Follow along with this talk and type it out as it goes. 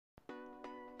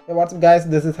Hey, what's up guys,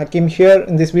 this is Hakim here.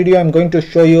 In this video I'm going to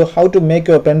show you how to make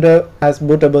your pendrive as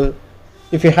bootable.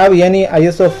 If you have any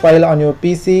ISO file on your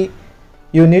PC,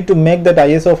 you need to make that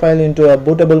ISO file into a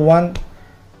bootable one,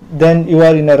 then you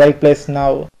are in the right place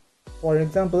now. For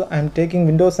example, I am taking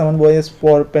Windows 7 OS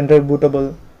for pendrive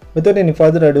bootable. Without any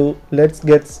further ado, let's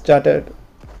get started.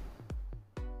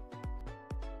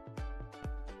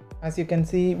 As you can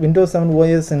see, Windows 7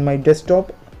 OS in my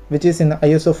desktop, which is in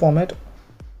ISO format.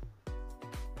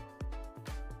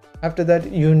 After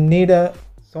that, you need a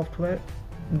software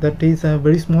that is a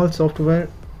very small software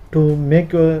to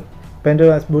make your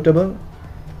pendrive as bootable.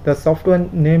 The software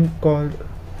name called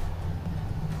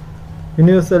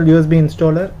Universal USB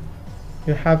Installer.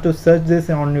 You have to search this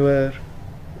on your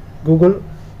Google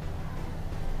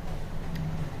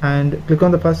and click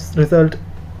on the first result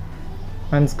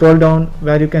and scroll down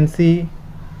where you can see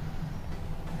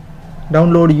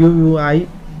download UUI.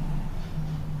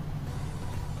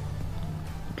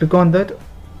 Click on that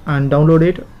and download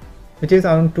it, which is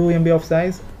around 2 MB of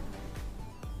size.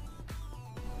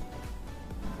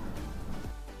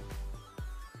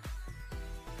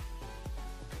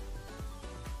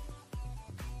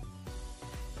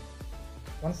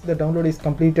 Once the download is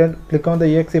completed, click on the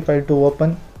exe file to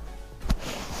open.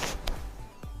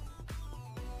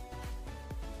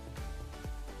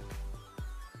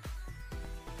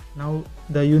 Now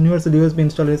the Universal USB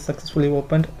installer is successfully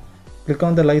opened. Click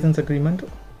on the license agreement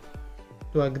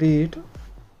to agree it.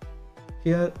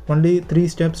 Here only 3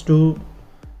 steps to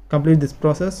complete this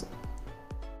process.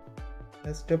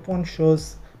 The step 1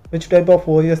 shows which type of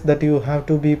OS that you have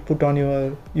to be put on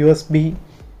your USB.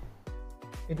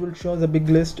 It will show the big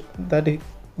list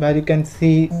where you can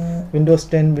see Windows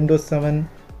 10, Windows 7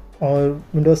 or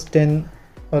Windows 10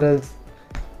 or else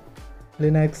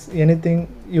Linux. Anything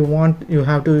you want, you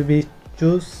have to be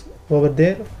choose over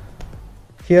there.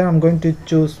 Here I'm going to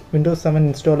choose Windows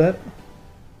 7 installer,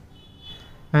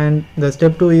 and the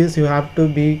step 2 is you have to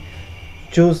be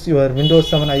choose your Windows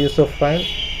 7 ISO file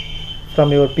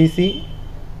from your PC.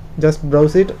 Just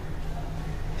browse it.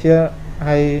 Here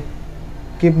I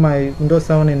keep my Windows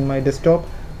 7 in my desktop,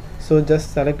 so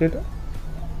just select it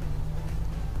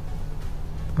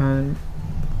and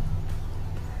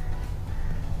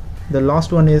the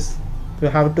last one is you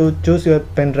have to choose your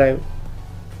pen drive.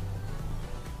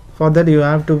 For that you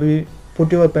have to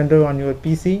put your pen drive on your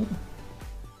PC.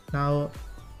 Now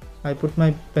I put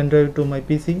my pen drive to my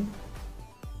PC.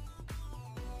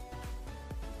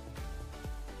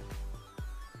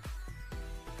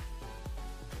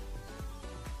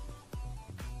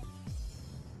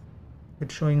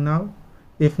 It's showing now.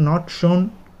 If not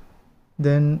shown,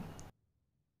 then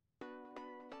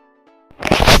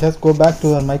just go back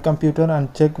to my computer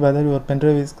and check whether your pen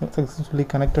drive is successfully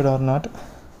connected or not.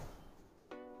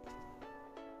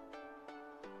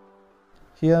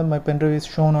 Here my pen drive is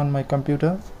shown on my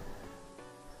computer.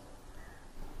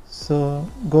 So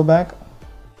go back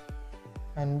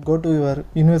and go to your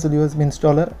Universal USB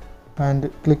installer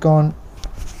and click on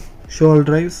show all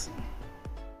drives.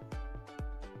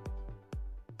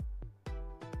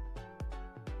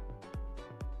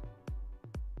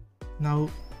 Now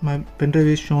my pen drive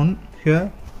is shown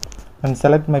here and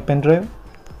select my pen drive.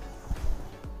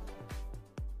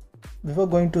 Before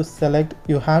going to select,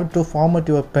 you have to format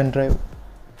your pen drive.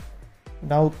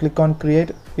 Now click on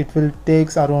create. It will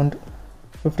take around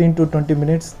 15 to 20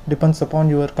 minutes, depends upon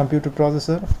your computer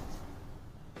processor.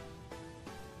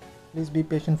 Please be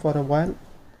patient for a while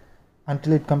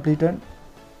until it completed.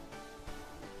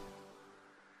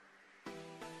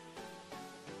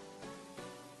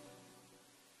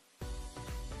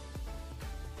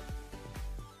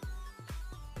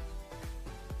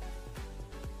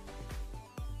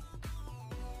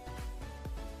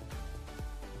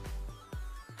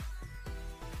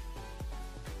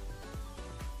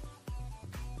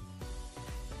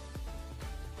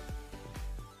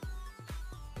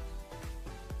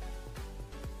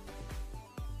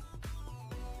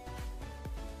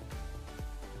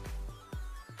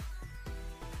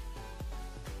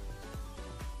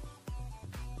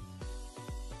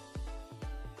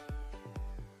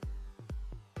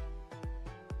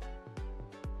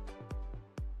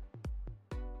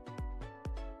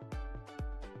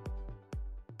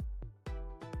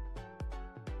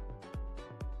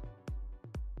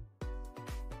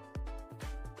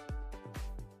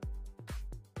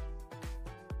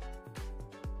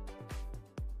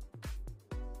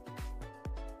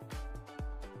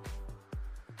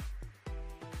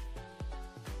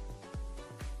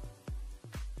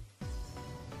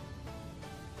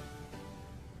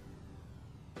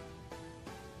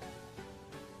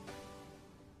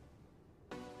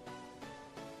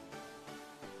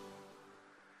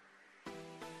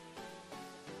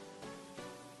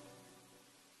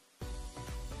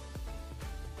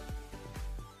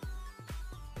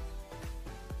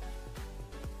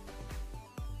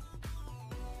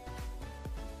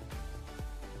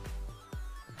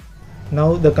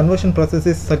 Now the conversion process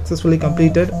is successfully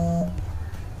completed.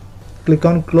 Click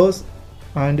on close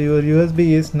and your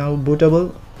USB is now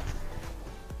bootable.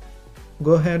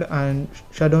 Go ahead and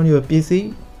shut down your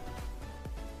PC.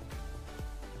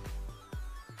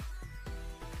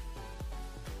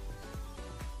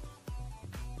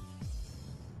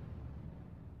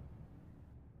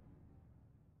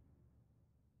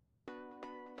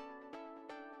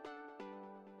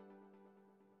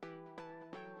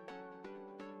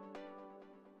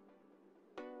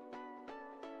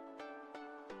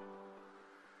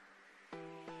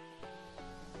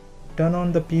 Turn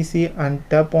on the PC and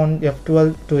tap on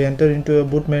F12 to enter into a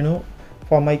boot menu.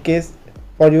 For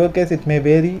your case it may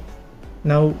vary.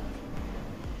 Now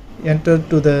enter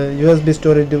to the USB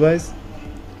storage device.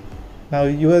 Now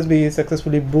USB is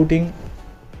successfully booting.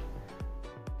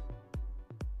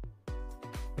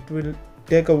 It will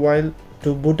take a while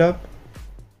to boot up.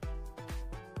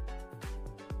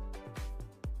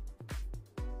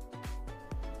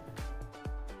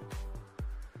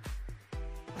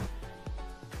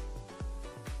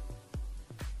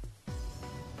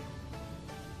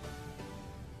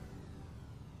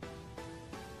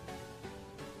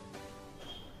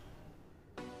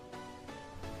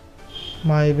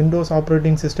 My Windows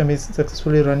operating system is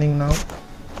successfully running now.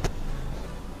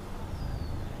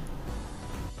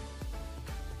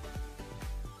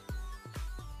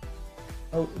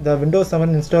 Now the Windows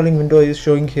 7 installing window is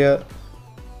showing here.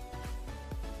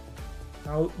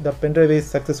 Now the pendrive is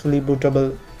successfully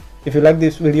bootable. If you like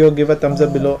this video, give a thumbs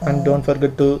up below and don't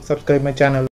forget to subscribe my channel.